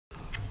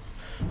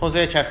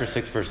Hosea Chapter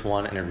 6, verse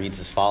 1, and it reads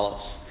as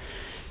follows.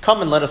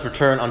 Come and let us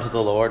return unto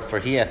the Lord, for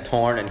he hath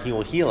torn, and he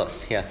will heal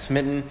us. He hath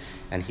smitten,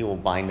 and he will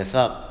bind us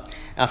up.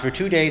 After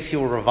 2 days he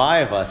will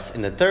revive us.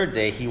 In the third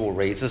day he will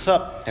raise us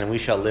up, and we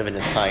shall live in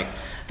his sight.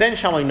 Then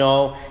shall we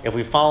know, if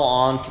we follow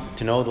on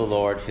to know the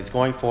Lord, his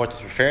going forth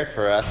is prepared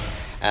for us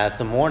as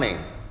the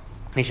morning.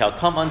 He shall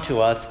come unto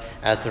us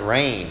as the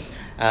rain,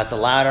 as the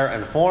latter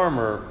and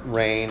former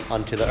rain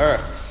unto the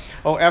earth.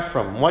 O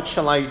Ephraim, what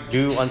shall I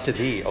do unto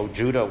thee? O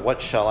Judah,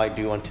 what shall I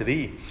do unto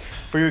thee?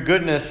 For your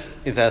goodness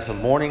is as a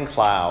morning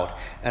cloud,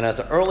 and as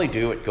the early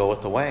dew it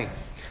goeth away.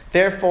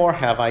 Therefore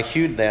have I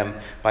hewed them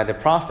by the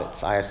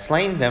prophets. I have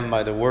slain them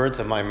by the words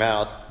of my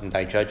mouth, and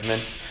thy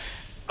judgments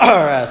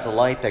are as the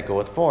light that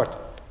goeth forth.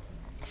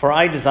 For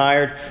I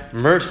desired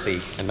mercy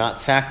and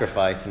not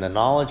sacrifice, and the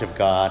knowledge of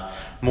God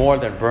more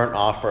than burnt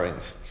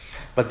offerings.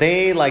 But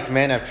they like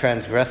men have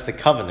transgressed the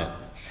covenant.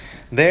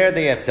 There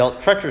they have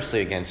dealt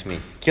treacherously against me.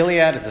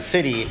 Gilead is a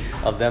city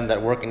of them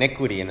that work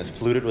iniquity, and is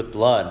polluted with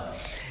blood.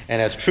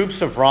 And as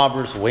troops of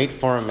robbers wait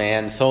for a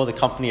man, so the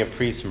company of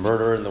priests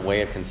murder in the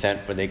way of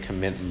consent, for they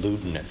commit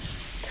lewdness.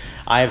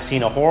 I have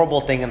seen a horrible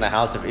thing in the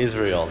house of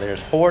Israel. There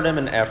is whoredom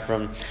in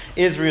Ephraim.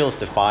 Israel is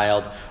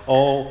defiled.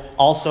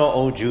 Also,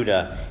 O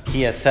Judah,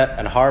 he has set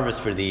an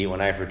harvest for thee when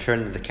I have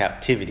returned to the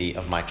captivity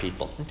of my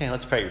people. Okay,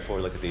 let's pray before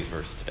we look at these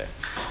verses today.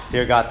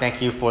 Dear God,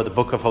 thank you for the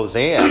book of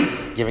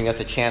Hosea, giving us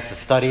a chance to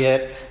study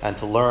it and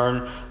to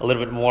learn a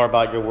little bit more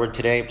about your word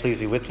today. Please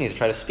be with me as I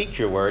try to speak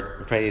your word.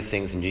 We pray these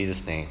things in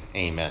Jesus' name.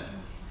 Amen.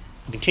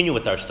 We continue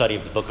with our study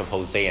of the book of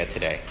Hosea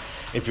today.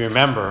 If you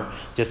remember,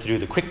 just to do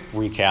the quick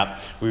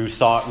recap, we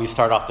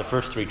start off the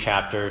first 3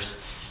 chapters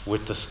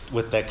with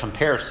the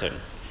comparison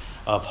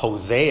of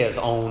Hosea's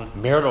own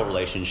marital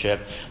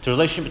relationship to the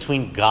relationship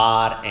between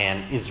God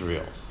and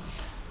Israel.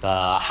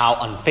 How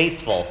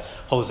unfaithful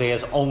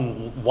Hosea's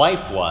own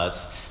wife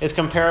was is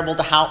comparable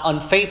to how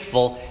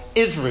unfaithful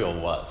Israel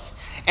was.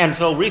 And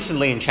so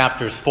recently in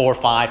chapters 4,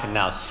 5, and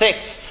now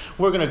 6,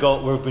 we've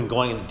been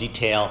going into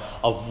detail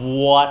of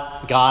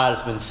what God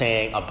has been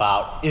saying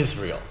about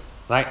Israel.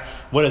 Right?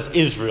 What has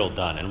Israel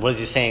done? And what is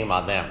he saying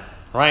about them?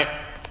 Right?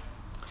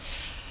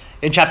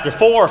 In chapter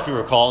 4, if you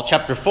recall,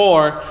 chapter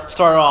 4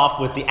 started off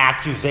with the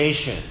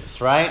accusations,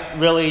 right?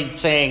 Really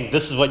saying,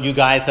 this is what you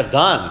guys have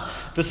done.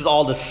 This is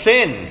all the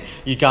sin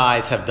you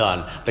guys have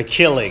done. The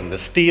killing, the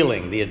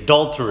stealing, the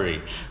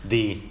adultery,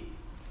 the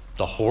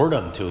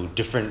whoredom to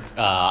different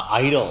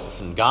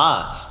idols and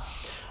gods.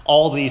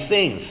 All these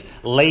things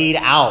laid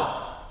out,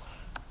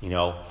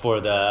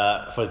 for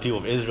the people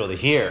of Israel to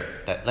hear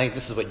that,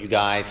 this is what you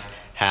guys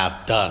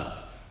have done.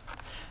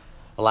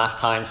 The last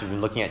times we've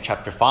been looking at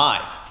chapter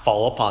 5.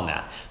 Follow up on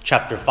that.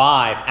 Chapter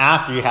 5,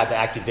 after you have the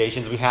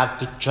accusations, we have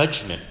the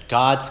judgment.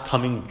 God's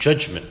coming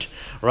judgment,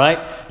 right?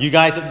 You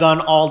guys have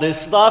done all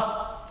this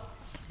stuff.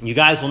 You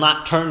guys will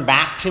not turn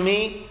back to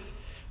me.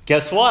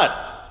 Guess what?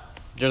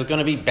 There's going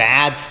to be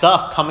bad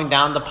stuff coming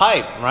down the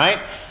pipe,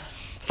 right?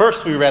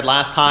 First, we read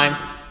last time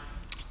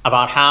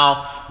about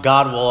how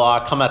God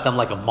will come at them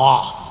like a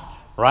moth,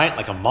 right?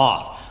 Like a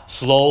moth,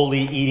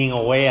 slowly eating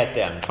away at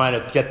them, trying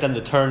to get them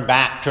to turn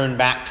back.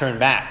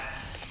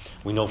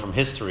 We know from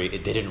history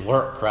it didn't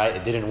work, right?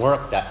 It didn't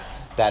work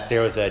that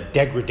there was a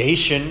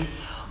degradation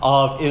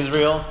of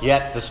Israel,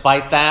 yet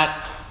despite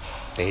that,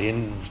 they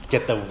didn't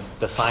get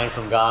the sign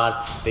from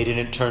God. They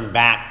didn't turn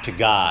back to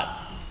God.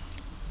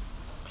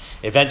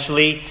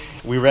 Eventually,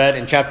 we read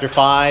in chapter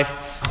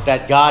 5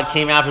 that God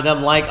came after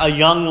them like a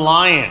young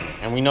lion.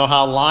 And we know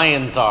how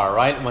lions are,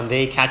 right? When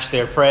they catch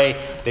their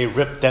prey, they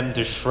rip them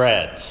to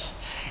shreds.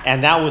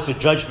 And that was the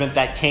judgment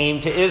that came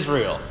to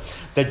Israel.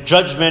 The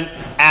judgment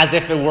as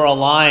if it were a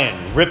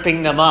lion,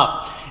 ripping them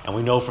up. And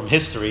we know from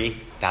history,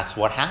 that's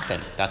what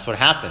happened.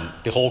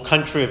 The whole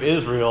country of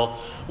Israel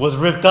was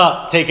ripped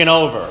up, taken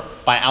over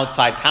by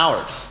outside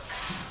powers.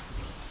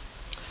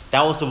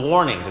 That was the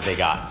warning that they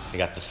got. They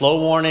got the slow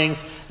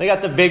warnings. They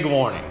got the big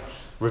warning.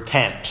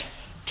 Repent.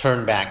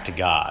 Turn back to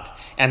God.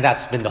 And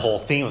that's been the whole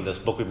theme of this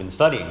book we've been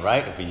studying,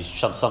 right? If we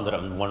summed it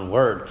up in one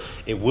word,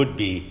 it would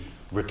be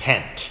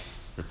repent.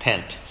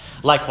 Repent.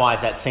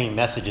 Likewise, that same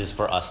message is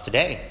for us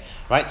today,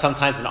 right?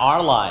 Sometimes in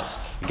our lives,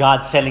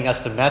 God's sending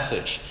us the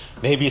message.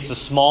 Maybe it's a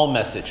small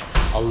message,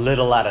 a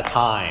little at a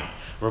time,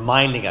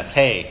 reminding us,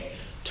 hey,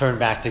 turn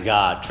back to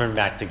God,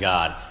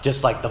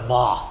 just like the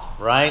moth,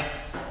 right?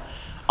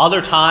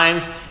 Other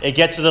times, it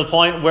gets to the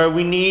point where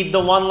we need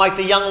the one like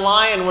the young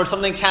lion, where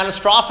something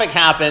catastrophic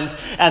happens,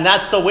 and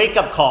that's the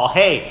wake-up call.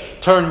 Hey,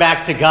 turn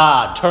back to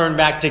God.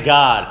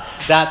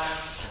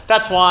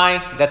 That's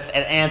why it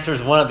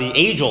answers one of the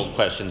age-old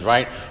questions,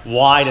 right?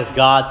 Why does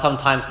God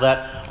sometimes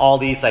let all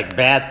these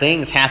bad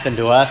things happen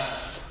to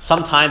us?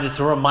 Sometimes it's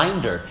a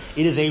reminder.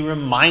 It is a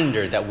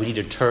reminder that we need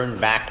to turn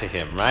back to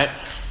Him, right?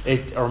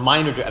 A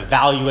reminder to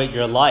evaluate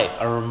your life.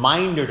 A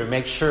reminder to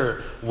make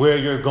sure where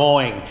you're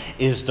going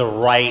is the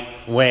right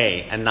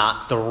way and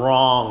not the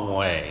wrong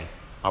way.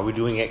 Are we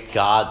doing it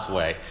God's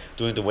way?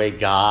 Doing it the way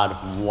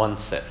God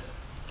wants it?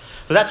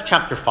 So that's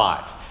chapter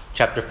 5.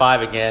 Chapter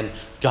 5 again,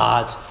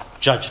 God's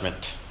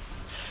judgment.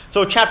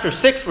 So chapter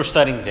 6 we're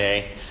studying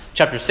today,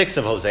 chapter 6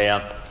 of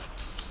Hosea.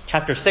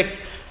 Chapter 6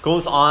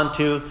 goes on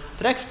to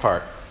the next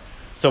part.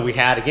 So we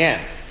had,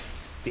 again,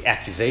 the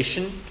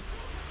accusation,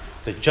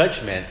 the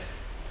judgment,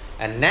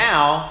 and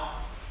now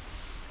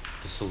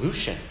the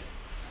solution,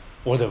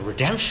 or the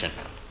redemption.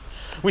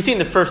 We see in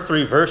the first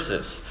three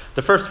verses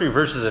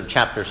of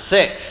chapter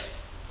 6,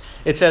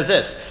 it says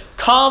this: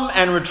 Come,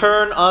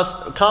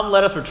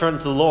 let us return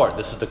to the Lord.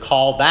 This is the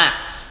call back.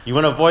 You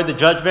want to avoid the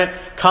judgment?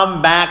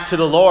 Come back to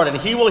the Lord, and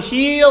He will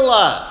heal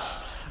us.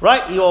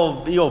 Right? He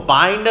will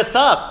bind us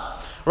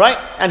up. Right?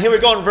 And here we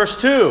go in verse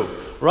 2.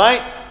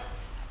 Right?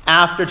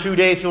 After 2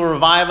 days He will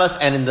revive us,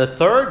 and in the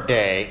third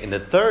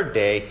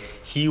day,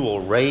 He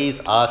will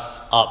raise us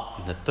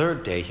up. In the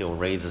third day He will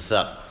raise us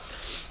up.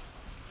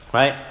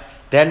 Right?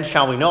 Then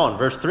shall we know, in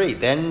verse 3,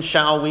 then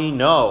shall we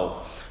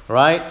know,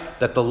 right,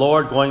 that the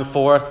Lord going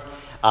forth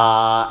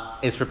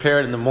is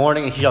prepared in the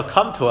morning, and He shall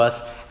come to us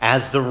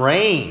as the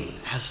rain.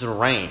 As the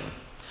rain.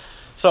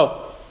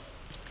 So,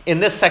 in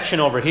this section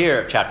over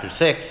here, chapter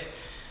 6,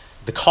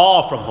 the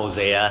call from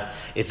Hosea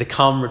is to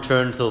come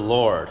return to the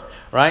Lord,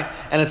 right?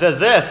 And it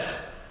says this: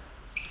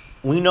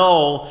 we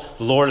know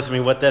the Lord is going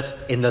to be with us.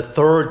 In the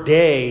third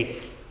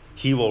day,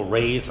 He will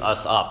raise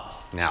us up.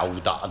 Now,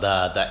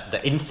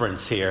 the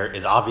inference here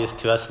is obvious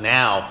to us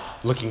now,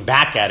 looking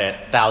back at it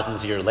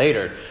thousands of years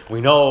later. We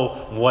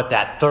know what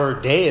that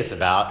third day is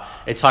about.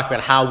 It's talking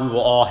about how we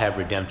will all have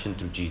redemption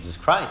through Jesus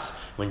Christ.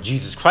 When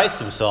Jesus Christ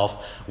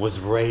Himself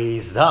was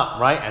raised up,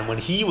 right? And when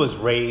He was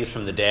raised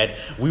from the dead,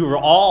 we were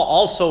all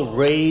also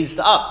raised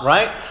up,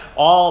 right?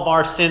 All of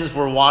our sins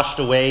were washed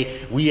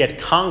away. We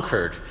had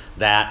conquered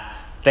that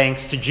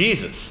thanks to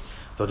Jesus.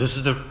 So this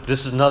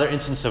is another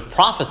instance of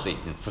prophecy,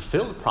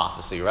 fulfilled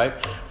prophecy,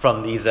 right?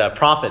 From these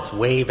prophets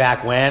way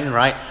back when,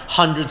 right?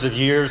 Hundreds of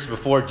years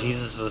before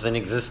Jesus was in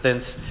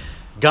existence.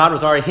 God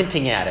was already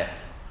hinting at it,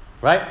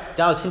 right?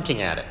 God was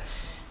hinting at it.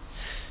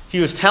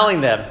 He was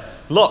telling them,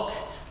 look,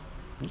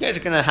 you guys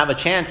are going to have a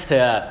chance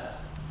to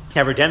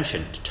have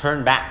redemption, to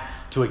turn back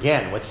to,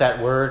 again, what's that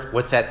word?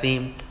 What's that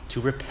theme?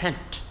 To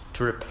repent.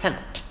 To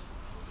repent.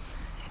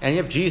 And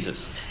you have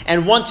Jesus.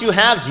 And once you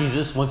have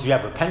Jesus, once you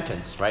have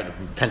repentance, right?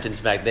 Repentance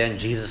back then,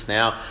 Jesus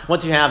now.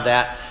 Once you have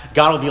that,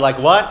 God will be like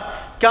what?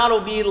 God will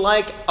be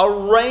like a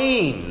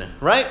rain,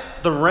 right?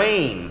 The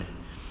rain.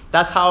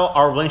 That's how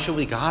our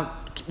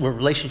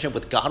relationship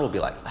with God will be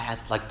like.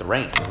 That's like the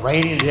rain.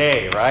 Rainy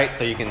day, right?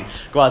 So you can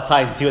go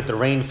outside and see what the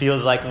rain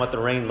feels like and what the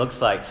rain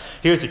looks like.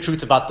 Here's the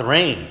truth about the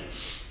rain.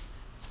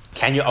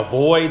 Can you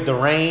avoid the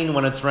rain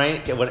when it's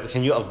raining?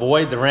 Can you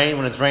avoid the rain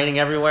when it's raining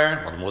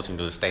everywhere? Well, the most you can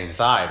do is stay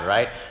inside,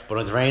 right? But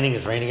when it's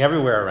raining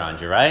everywhere around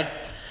you, right?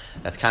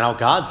 That's kind of how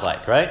God's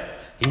like, right?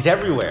 He's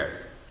everywhere.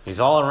 He's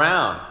all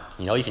around.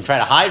 You can try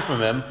to hide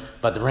from Him,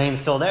 but the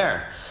rain's still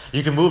there.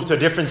 You can move to a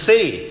different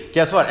city.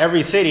 Guess what?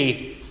 Every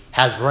city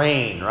has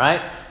rain,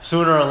 right?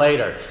 Sooner or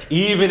later.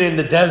 Even in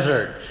the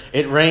desert,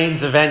 it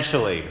rains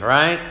eventually,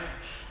 right?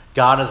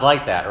 God is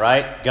like that,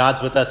 right?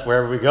 God's with us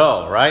wherever we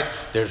go, right?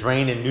 There's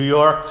rain in New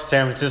York,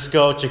 San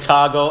Francisco,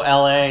 Chicago,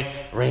 LA.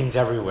 Rains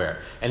everywhere.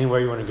 Anywhere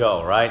you want to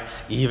go, right?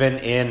 Even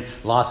in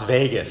Las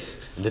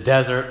Vegas, in the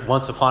desert,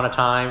 once upon a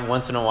time,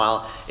 once in a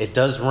while, it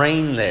does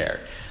rain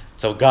there.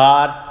 So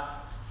God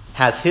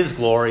has His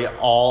glory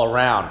all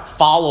around,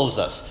 follows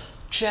us,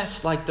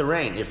 just like the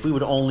rain, if we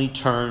would only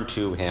turn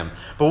to Him.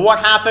 But what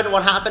happened?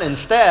 What happened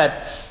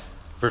instead?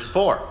 Verse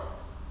 4.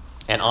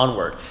 And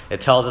onward, it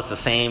tells us the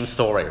same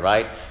story,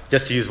 right?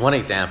 Just to use one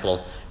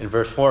example, in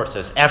verse 4 it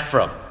says,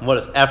 Ephraim. What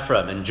is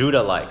Ephraim and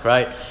Judah like,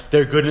 right?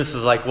 Their goodness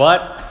is like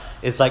what?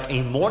 It's like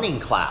a morning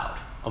cloud.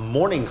 A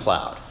morning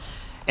cloud.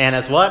 And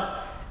as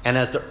what? And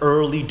as the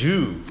early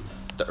dew,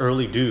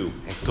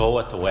 it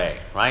goeth away,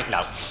 right?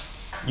 Now,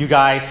 you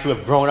guys who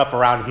have grown up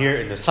around here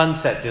in the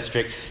Sunset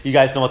District, you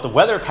guys know what the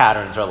weather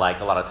patterns are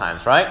like a lot of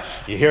times, right?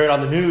 You hear it on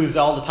the news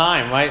all the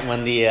time, right?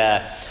 When the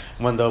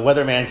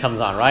weatherman comes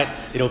on, right?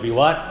 It'll be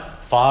what?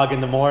 Fog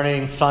in the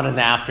morning, sun in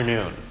the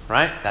afternoon,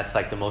 right? That's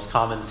like the most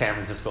common San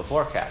Francisco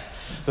forecast.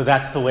 So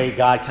that's the way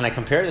God kind of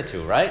compared the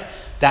two, right?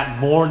 That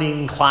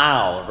morning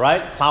cloud,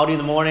 right? Cloudy in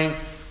the morning,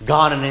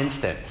 gone in an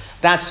instant.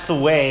 That's the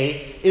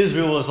way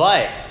Israel was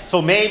like.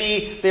 So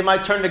maybe they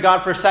might turn to God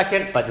for a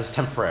second, but it's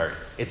temporary.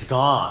 It's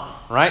gone,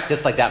 right?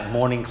 Just like that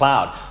morning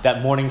cloud.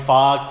 That morning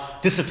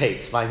fog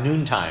dissipates by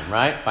noontime,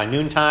 right? By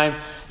noontime,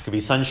 it could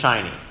be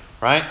sunshiny,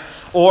 right?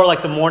 Or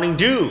like the morning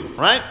dew,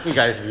 right? You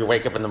guys, if you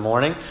wake up in the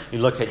morning, you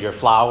look at your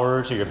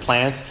flowers or your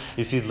plants,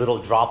 you see little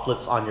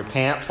droplets on your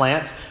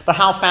plants. But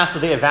how fast do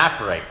they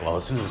evaporate? Well,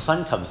 as soon as the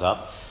sun comes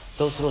up,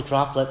 those little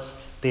droplets,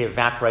 they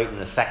evaporate in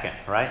a second,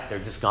 right? They're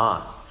just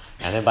gone.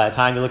 And then by the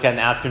time you look at it in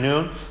the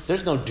afternoon,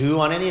 there's no dew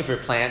on any of your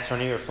plants or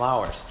any of your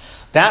flowers.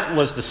 That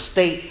was the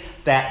state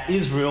that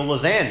Israel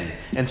was in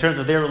terms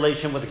of their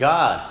relation with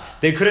God.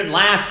 They couldn't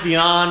last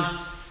beyond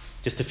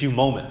just a few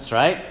moments,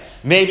 right?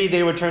 Maybe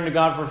they would turn to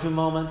God for a few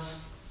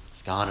moments.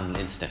 It's gone in an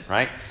instant,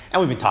 right? And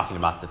we've been talking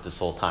about this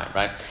whole time,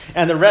 right?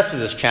 And the rest of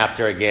this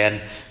chapter,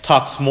 again,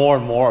 talks more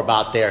and more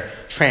about their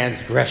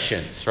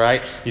transgressions,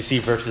 right? You see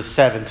verses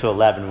 7 to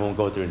 11. We won't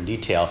go through in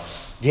detail.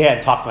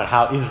 Again, talking about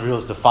how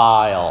Israel's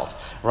defiled,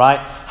 right?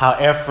 How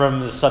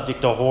Ephraim is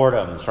subject to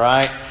whoredoms,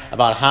 right?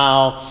 About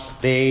how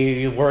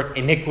they work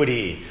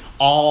iniquity.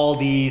 All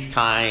these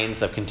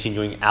kinds of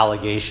continuing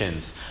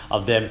allegations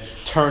of them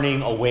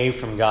turning away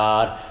from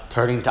God,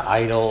 turning to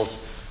idols,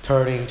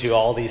 turning to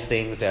all these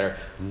things that are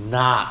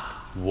not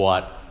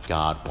what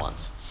God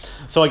wants.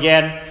 So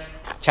again,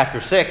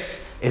 chapter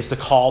 6 is the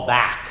call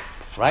back,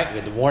 right? We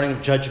had the warning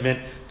of judgment.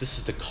 This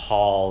is the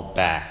call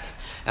back.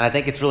 And I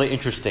think it's really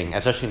interesting,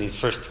 especially in these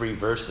first 3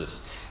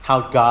 verses, how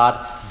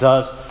God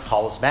does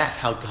call us back,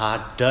 how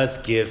God does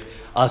give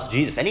us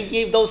Jesus. And he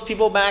gave those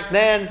people back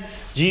then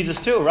Jesus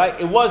too, right?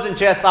 It wasn't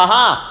just,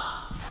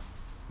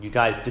 you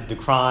guys did the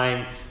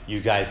crime,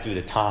 you guys do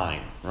the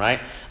time, right?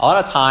 A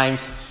lot of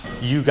times,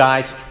 you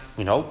guys,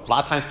 a lot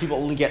of times people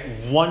only get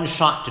one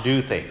shot to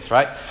do things,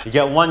 right? You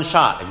get one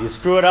shot. If you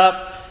screw it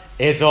up,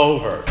 it's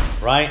over,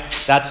 right?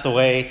 That's the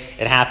way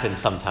it happens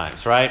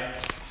sometimes, right?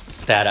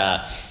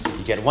 That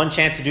you get one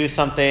chance to do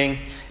something.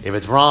 If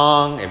it's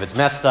wrong, if it's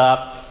messed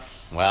up,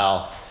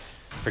 well,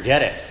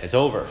 forget it. It's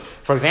over.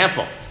 For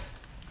example,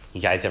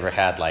 you guys ever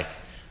had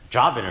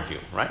job interview,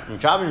 right? In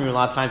job interview, a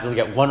lot of times you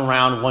only get one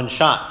round, one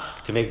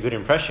shot to make a good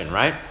impression,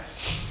 right?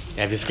 And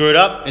if you screw it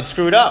up, it's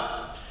screwed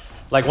up.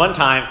 Like one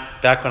time,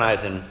 back when I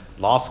was in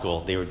law school,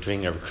 they were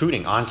doing a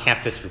recruiting,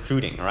 on-campus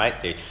recruiting,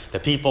 right? The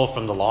people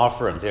from the law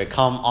firms, they would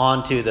come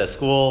onto the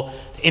school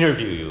to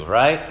interview you,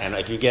 right? And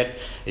if you get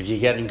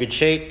in good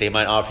shape, they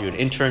might offer you an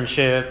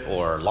internship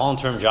or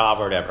long-term job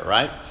or whatever,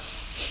 right?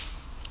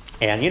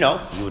 And, you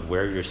would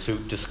wear your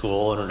suit to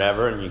school and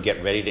whatever, and you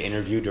get ready to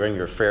interview during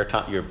your fair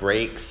time, your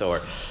breaks,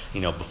 or,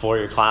 before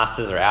your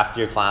classes or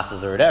after your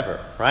classes or whatever,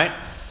 right?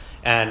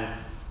 And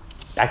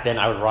back then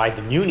I would ride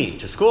the Muni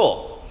to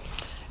school.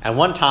 And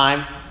one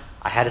time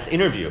I had this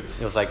interview.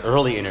 It was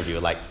early interview,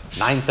 9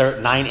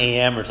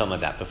 a.m. or something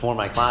like that, before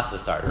my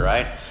classes started,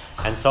 right?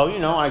 And so,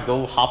 I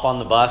go hop on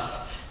the bus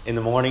in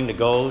the morning to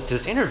go to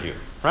this interview,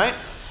 right?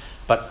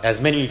 But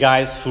as many of you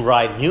guys who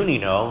ride Muni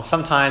know,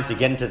 sometimes you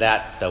get into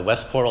the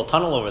West Portal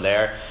Tunnel over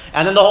there,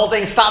 and then the whole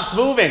thing stops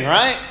moving,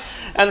 right?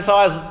 And so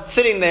I was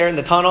sitting there in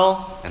the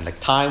tunnel, and the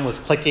time was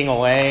clicking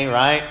away,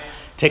 right?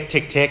 Tick,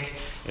 tick, tick.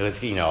 It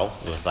was, it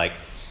was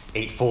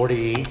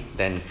 8:40,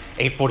 then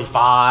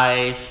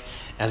 8:45,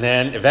 and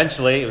then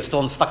eventually it was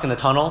still stuck in the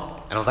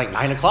tunnel, and it was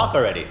 9 o'clock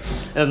already.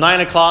 It was 9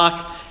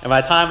 o'clock, and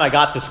by the time I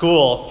got to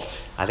school,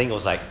 I think it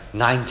was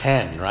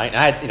 9:10, right?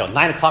 And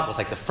 9 o'clock was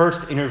the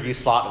first interview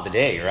slot of the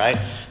day, right?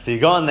 So you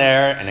go in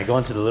there, and I go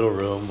into the little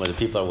room where the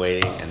people are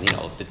waiting, and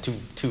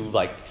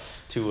the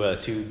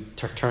two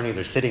attorneys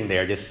are sitting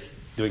there just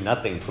doing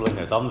nothing, twiddling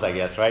their thumbs, I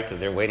guess, right?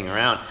 Because they're waiting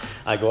around.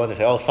 I go in there and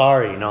say, "Oh,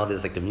 sorry,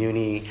 there's the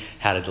Muni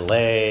had a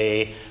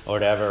delay or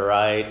whatever,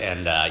 right?"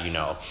 And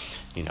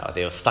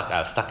they were stuck. I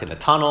was stuck in the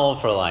tunnel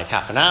for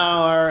half an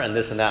hour, and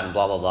this and that, and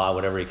blah blah blah,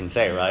 whatever you can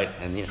say, right?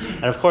 And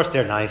and of course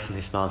they're nice and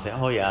they smile and say,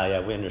 "Oh yeah,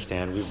 we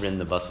understand. We've ridden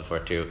the bus before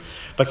too."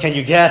 But can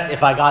you guess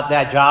if I got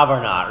that job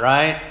or not,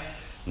 right?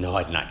 No,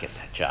 I did not get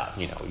that job.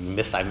 You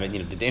missed.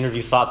 The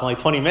interview slot's only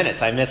 20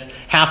 minutes. I missed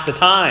half the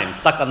time,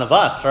 stuck on the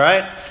bus,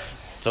 right?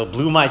 So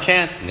blew my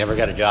chance. Never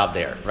got a job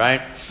there,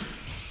 right?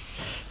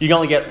 You can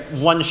only get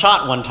one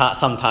shot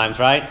sometimes,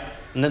 right?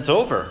 And it's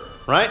over,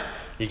 right?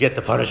 You get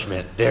the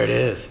punishment. There it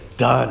is.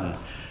 Done,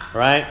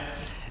 right?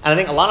 And I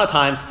think a lot of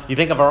times you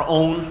think of our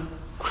own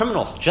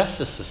criminal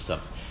justice system,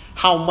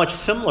 how much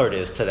similar it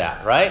is to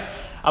that, right?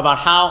 About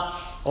how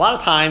a lot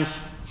of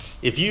times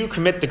if you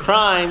commit the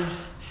crime,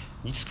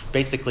 you just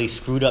basically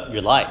screwed up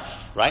your life,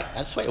 right?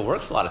 That's the way it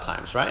works a lot of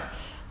times, right?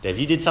 That if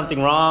you did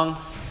something wrong,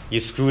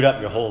 you screwed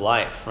up your whole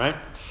life, right?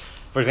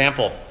 For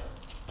example,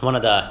 one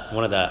of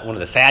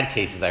the sad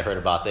cases I heard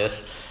about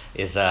this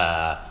is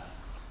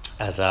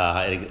as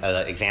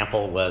an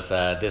example was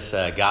this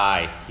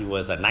guy. He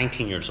was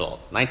 19 years old,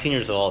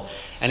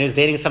 and he was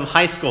dating some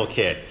high school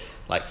kid,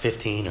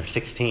 15 or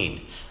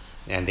 16.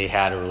 And they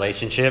had a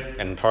relationship,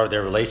 and part of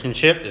their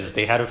relationship is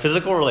they had a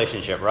physical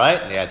relationship,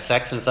 right? They had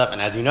sex and stuff.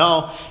 And as you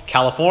know,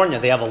 California,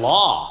 they have a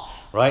law,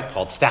 right,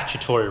 called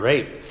statutory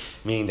rape,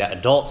 meaning that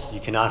adults, you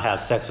cannot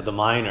have sex with a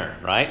minor,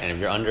 right? And if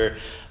you're under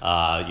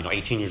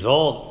 18 years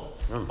old,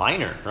 you're a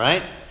minor,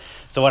 right?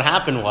 So what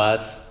happened was,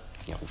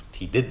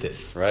 he did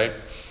this, right?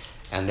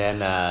 And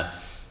then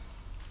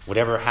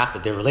whatever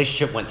happened, their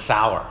relationship went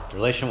sour.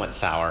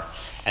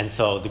 And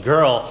so the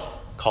girl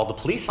called the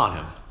police on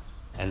him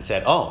and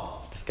said,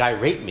 "Oh, this guy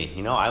raped me.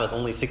 I was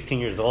only 16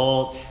 years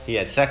old. He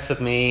had sex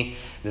with me.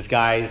 This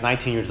guy is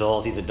 19 years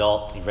old. He's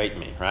adult. He raped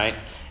me," right?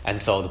 And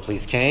so the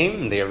police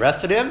came and they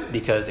arrested him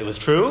because it was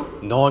true.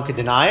 No one could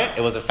deny it.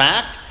 It was a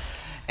fact.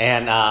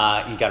 And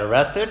he got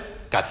arrested,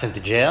 got sent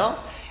to jail.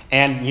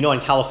 And, in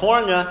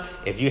California,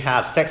 if you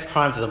have sex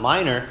crimes with a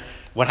minor,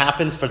 what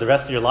happens for the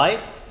rest of your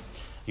life?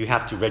 You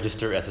have to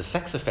register as a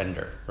sex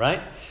offender,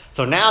 right?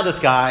 So now this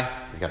guy,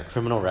 he's got a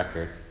criminal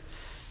record.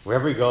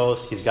 Wherever he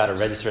goes, he's got to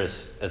register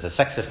as a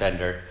sex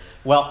offender.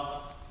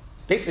 Well,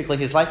 basically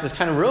his life was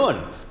kind of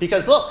ruined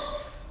because look,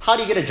 How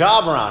do you get a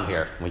job around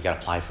here? Well, you got to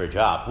apply for a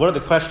job. What are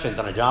the questions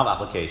on a job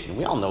application?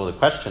 We all know the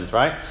questions,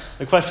 right?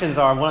 The questions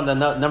are one of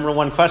the number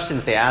one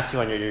questions they ask you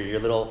on your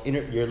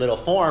little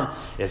form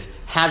is,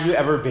 have you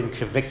ever been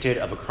convicted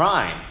of a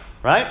crime,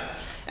 right?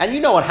 And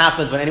you know what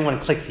happens when anyone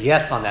clicks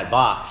yes on that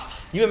box.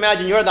 You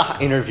imagine you're the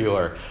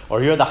interviewer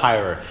or you're the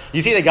hirer.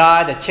 You see the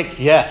guy that checks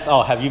yes.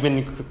 Oh, have you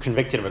been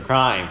convicted of a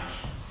crime?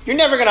 You're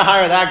never going to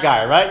hire that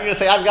guy, right? You're going to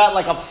say, I've got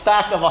like a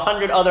stack of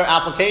 100 other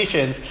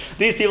applications.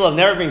 These people have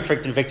never been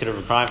convicted of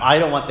a crime. I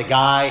don't want the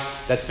guy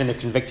that's been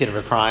convicted of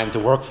a crime to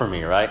work for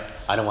me, right?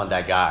 I don't want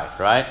that guy,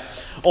 right?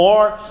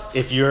 Or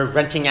if you're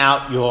renting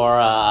out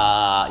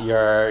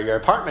your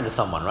apartment to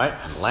someone, right?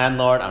 I'm a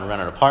landlord, I'm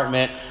renting an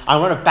apartment. I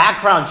run a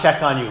background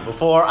check on you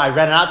before I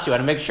rent it out to you. I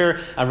want to make sure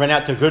I rent it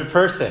out to a good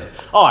person.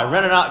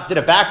 Oh, did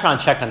a background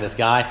check on this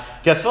guy.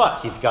 Guess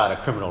what? He's got a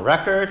criminal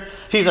record.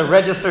 He's a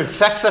registered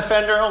sex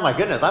offender. Oh my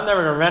goodness, I'm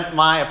never going to rent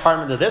my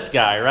apartment to this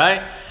guy,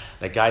 right?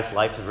 That guy's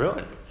life is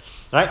ruined.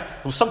 Right?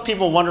 Well, some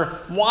people wonder,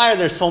 why are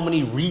there so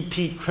many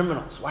repeat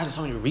criminals? Why are there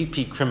so many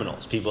repeat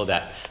criminals? People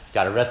that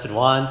got arrested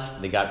once,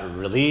 they got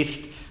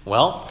released.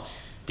 Well,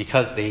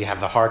 because they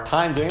have a hard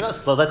time doing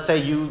this. So let's say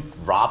you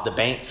robbed the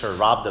bank or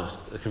robbed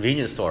the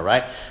convenience store,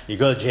 right? You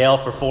go to jail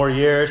for 4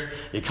 years,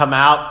 you come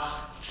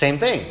out, same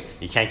thing.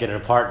 You can't get an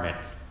apartment.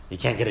 You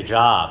can't get a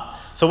job.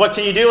 So what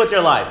can you do with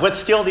your life? What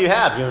skill do you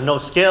have? You have no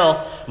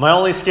skill. My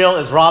only skill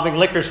is robbing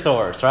liquor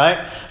stores,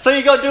 right? So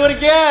you go do it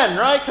again,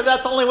 right? Because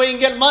that's the only way you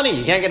can get money.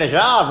 You can't get a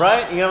job,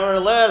 right? You don't know where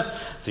to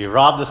live. So you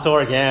rob the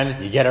store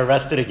again. You get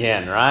arrested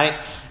again, right?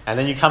 And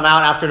then you come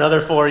out after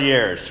another 4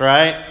 years,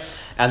 right?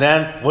 And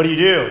then what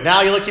do?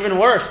 Now you look even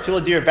worse. People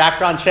do your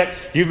background check.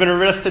 You've been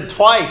arrested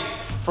twice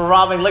for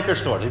robbing liquor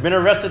stores. You've been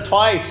arrested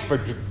twice for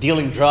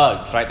dealing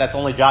drugs, right? That's the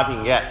only job you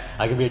can get.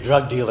 I can be a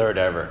drug dealer or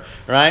whatever,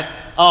 right?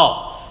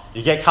 Oh.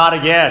 You get caught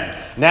again.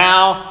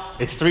 Now,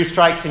 it's 3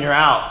 strikes and you're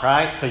out,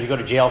 right? So you go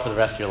to jail for the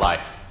rest of your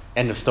life.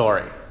 End of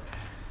story.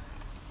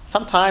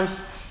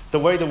 Sometimes, the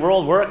way the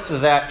world works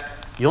is that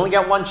you only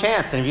get one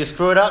chance, and if you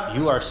screw it up,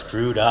 you are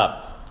screwed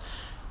up.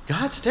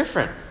 God's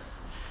different.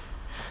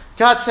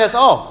 God says,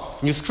 oh,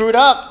 you screwed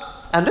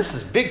up, and this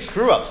is big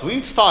screw-ups.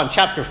 We saw in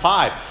chapter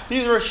 5.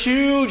 These were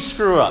huge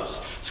screw-ups.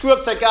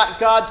 Screw-ups that got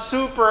God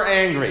super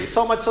angry,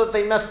 so much so that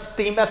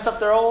they messed up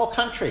their whole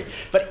country.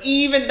 But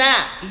even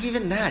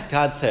that,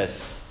 God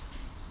says,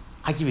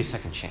 I give you a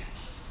second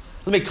chance.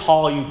 Let me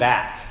call you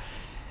back.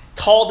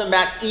 Called them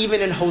back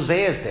even in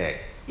Hosea's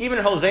day. Even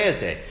in Hosea's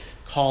day,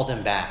 called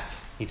them back.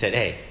 He said,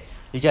 hey,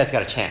 you guys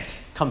got a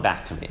chance. Come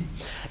back to me.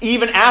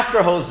 Even after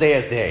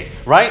Hosea's day,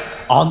 right?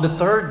 On the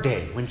 3rd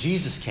day, when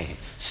Jesus came,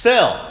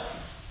 still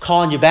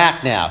calling you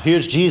back now.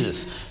 Here's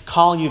Jesus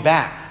calling you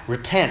back.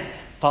 Repent.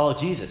 Follow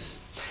Jesus.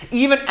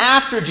 Even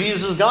after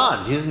Jesus is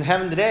gone, Jesus is in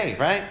heaven today,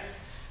 right?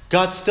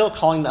 God's still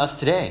calling to us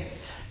today.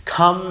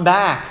 Come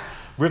back.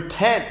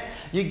 Repent.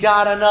 You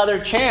got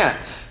another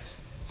chance.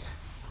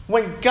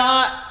 When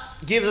God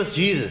gives us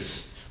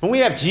Jesus, when we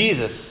have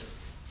Jesus,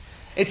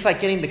 it's like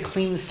getting the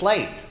clean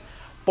slate.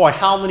 Boy,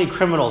 how many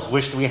criminals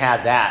wished we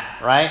had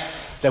that, right?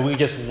 That we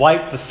just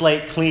wiped the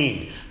slate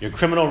clean. Your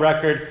criminal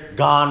record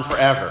gone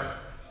forever,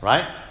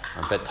 right?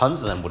 I bet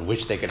tons of them would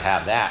wish they could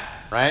have that,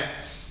 right?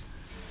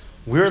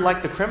 We're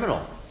like the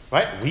criminal,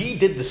 right? We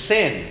did the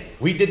sin.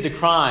 We did the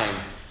crime.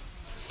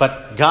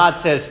 But God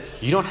says,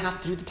 you don't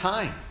have to do the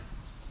time,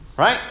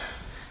 right?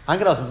 I'm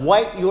going to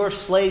wipe your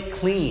slate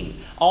clean.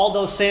 All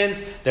those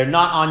sins, they're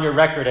not on your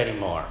record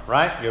anymore,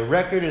 right? Your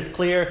record is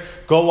clear.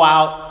 Go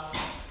out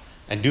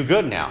and do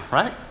good now,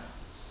 right?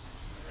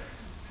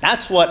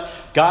 That's what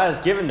God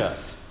has given to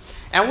us.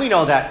 And we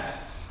know that.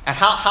 And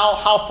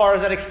how far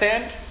does that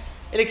extend?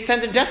 It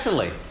extends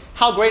indefinitely.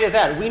 How great is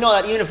that? We know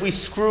that even if we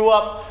screw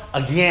up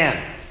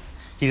again,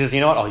 he says, you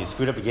know what? Oh, you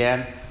screwed up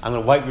again. I'm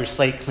going to wipe your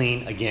slate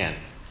clean again.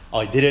 Oh,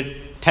 you did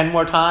it 10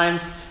 more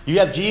times. You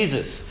have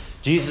Jesus.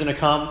 Jesus is going to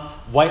come,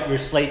 wipe your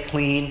slate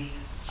clean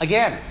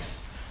again.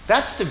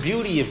 That's the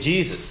beauty of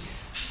Jesus,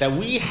 that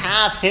we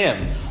have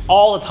him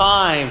all the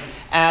time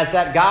as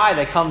that guy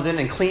that comes in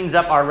and cleans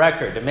up our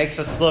record, that makes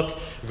us look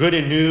good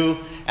and new,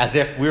 as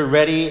if we're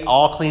ready,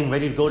 all clean,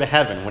 ready to go to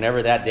heaven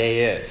whenever that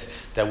day is,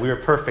 that we're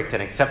perfect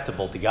and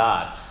acceptable to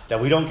God, that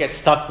we don't get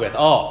stuck with,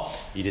 oh,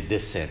 you did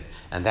this sin,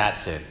 and that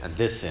sin, and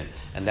this sin,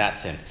 and that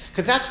sin.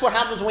 Because that's what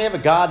happens when we have a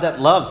God that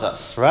loves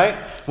us, right?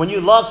 When you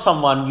love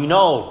someone, you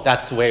know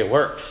that's the way it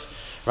works,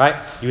 right?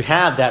 You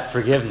have that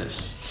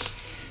forgiveness.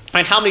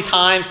 And how many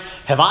times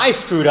have I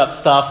screwed up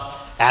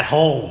stuff at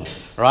home,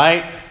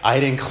 right? I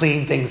didn't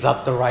clean things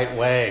up the right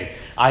way.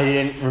 I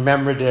didn't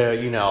remember to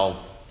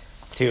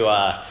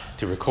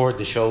record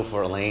the show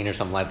for Elaine or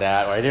something like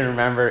that. Or I didn't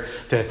remember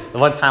the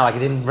one time, I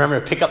didn't remember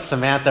to pick up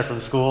Samantha from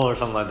school or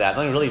something like that.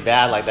 Something really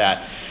bad like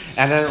that.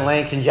 And then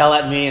Elaine can yell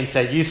at me and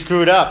say, you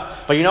screwed up.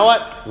 But you know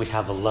what? We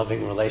have a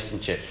loving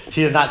relationship.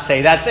 She does not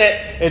say, that's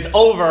it. It's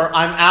over.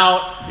 I'm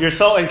out. You're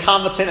so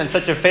incompetent and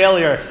such a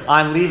failure.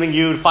 I'm leaving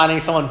you, finding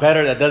someone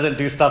better that doesn't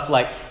do stuff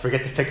like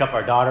forget to pick up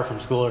our daughter from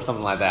school or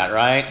something like that,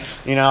 right?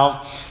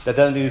 That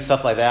doesn't do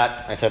stuff like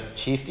that. I said,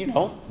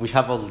 we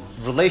have a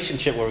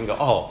relationship where we can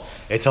go, oh,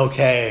 it's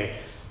okay.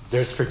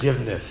 There's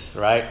forgiveness,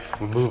 right?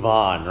 We move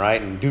on, right?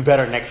 And do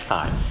better next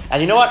time.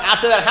 And you know what?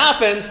 After that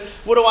happens,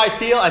 what do I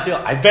feel? I feel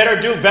I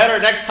better do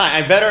better next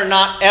time. I better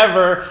not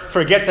ever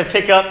forget to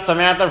pick up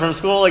Samantha from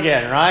school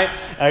again, right?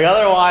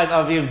 Otherwise,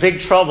 I'll be in big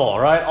trouble,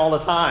 right? All the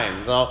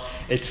time. So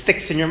it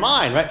sticks in your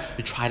mind, right?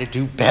 You try to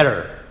do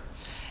better.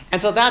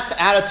 And so that's the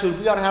attitude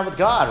we ought to have with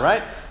God,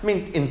 right? I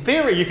mean, in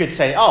theory, you could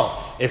say,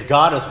 oh, if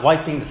God is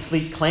wiping the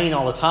slate clean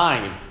all the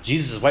time, if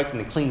Jesus is wiping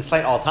the clean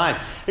slate all the time,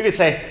 you could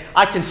say,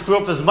 I can screw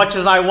up as much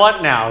as I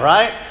want now,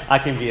 right? I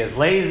can be as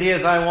lazy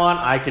as I want.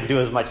 I can do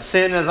as much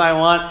sin as I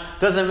want.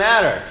 Doesn't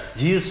matter.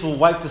 Jesus will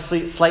wipe the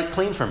slate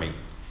clean for me.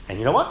 And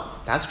you know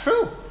what? That's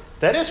true.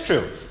 That is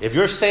true. If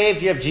you're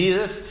saved, you have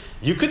Jesus,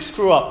 you could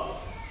screw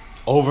up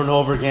over and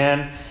over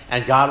again,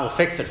 and God will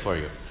fix it for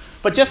you.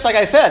 But just like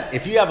I said,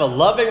 if you have a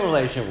loving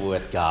relationship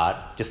with God,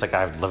 just like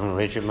I have a loving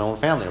relationship with my own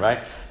family,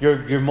 right?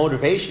 Your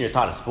motivation, your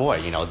thought is, boy,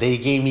 they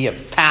gave me a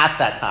pass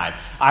that time.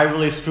 I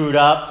really screwed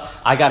up.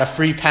 I got a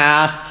free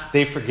pass.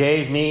 They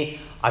forgave me.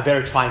 I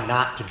better try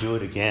not to do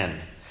it again.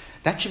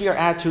 That should be our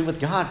attitude with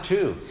God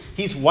too.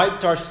 He's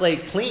wiped our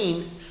slate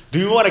clean. Do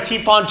you want to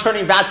keep on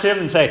turning back to Him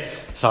and say,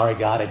 sorry,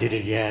 God, I did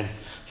it again.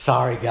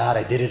 Sorry, God,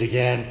 I did it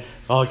again.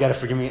 Oh, you got to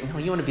forgive me. No,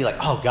 you want to be like,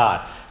 oh,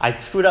 God, I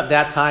screwed up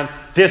that time.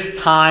 This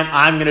time,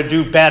 I'm going to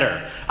do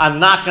better. I'm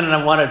not going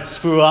to want to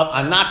screw up.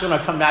 I'm not going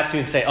to come back to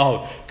you and say,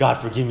 oh, God,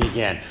 forgive me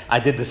again. I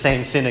did the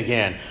same sin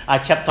again. I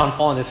kept on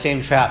falling in the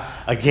same trap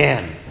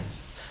again.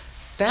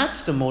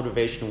 That's the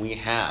motivation we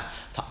have,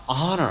 to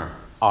honor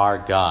our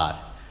God.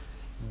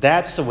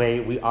 That's the way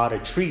we ought to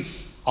treat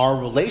our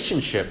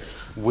relationship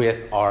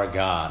with our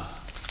God.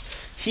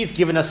 He's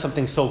given us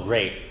something so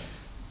great,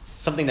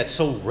 something that's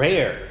so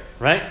rare,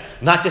 right?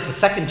 Not just a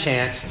second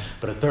chance,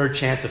 but a third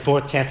chance, a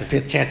fourth chance, a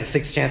fifth chance, a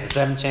sixth chance, a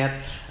seventh chance,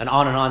 an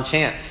on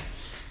chance.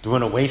 Do we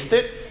want to waste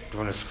it? Do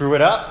we want to screw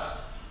it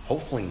up?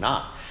 Hopefully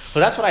not. So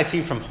that's what I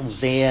see from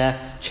Hosea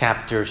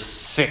Chapter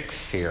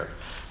 6 here.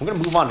 We're going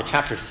to move on to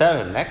Chapter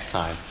 7 next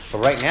time.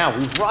 But right now,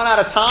 we've run out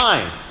of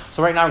time.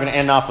 So right now, we're going to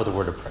end off with a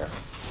word of prayer.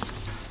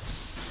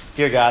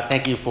 Dear God,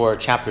 thank you for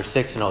Chapter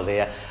 6 in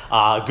Hosea.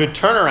 Good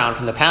turnaround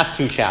from the past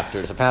two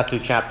chapters. The past two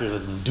chapters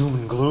of doom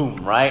and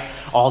gloom, right?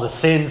 All the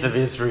sins of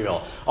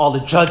Israel. All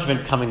the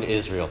judgment coming to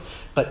Israel.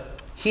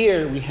 But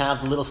here we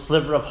have a little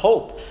sliver of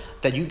hope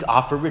that you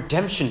offer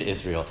redemption to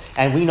Israel.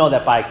 And we know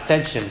that by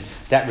extension,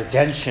 that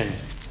redemption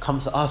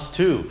comes to us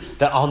too.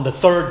 That on the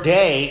third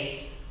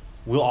day,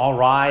 we'll all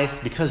rise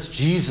because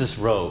Jesus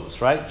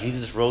rose, right?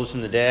 Jesus rose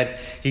from the dead.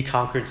 He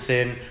conquered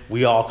sin.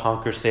 We all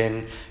conquered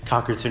sin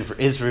for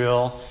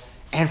Israel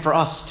and for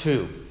us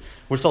too.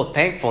 We're so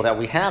thankful that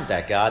we have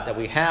that God, that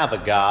we have a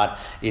God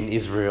in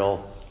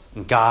Israel,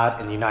 God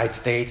in the United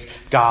States,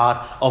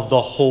 God of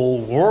the whole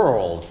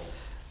world,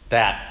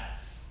 that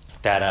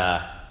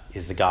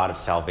is the God of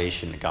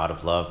salvation, the God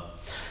of love.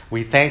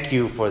 We thank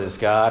you for this,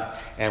 God,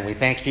 and we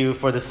thank you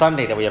for the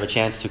Sunday that we have a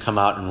chance to come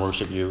out and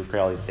worship you. We pray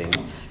all these things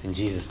in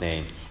Jesus'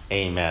 name.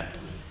 Amen.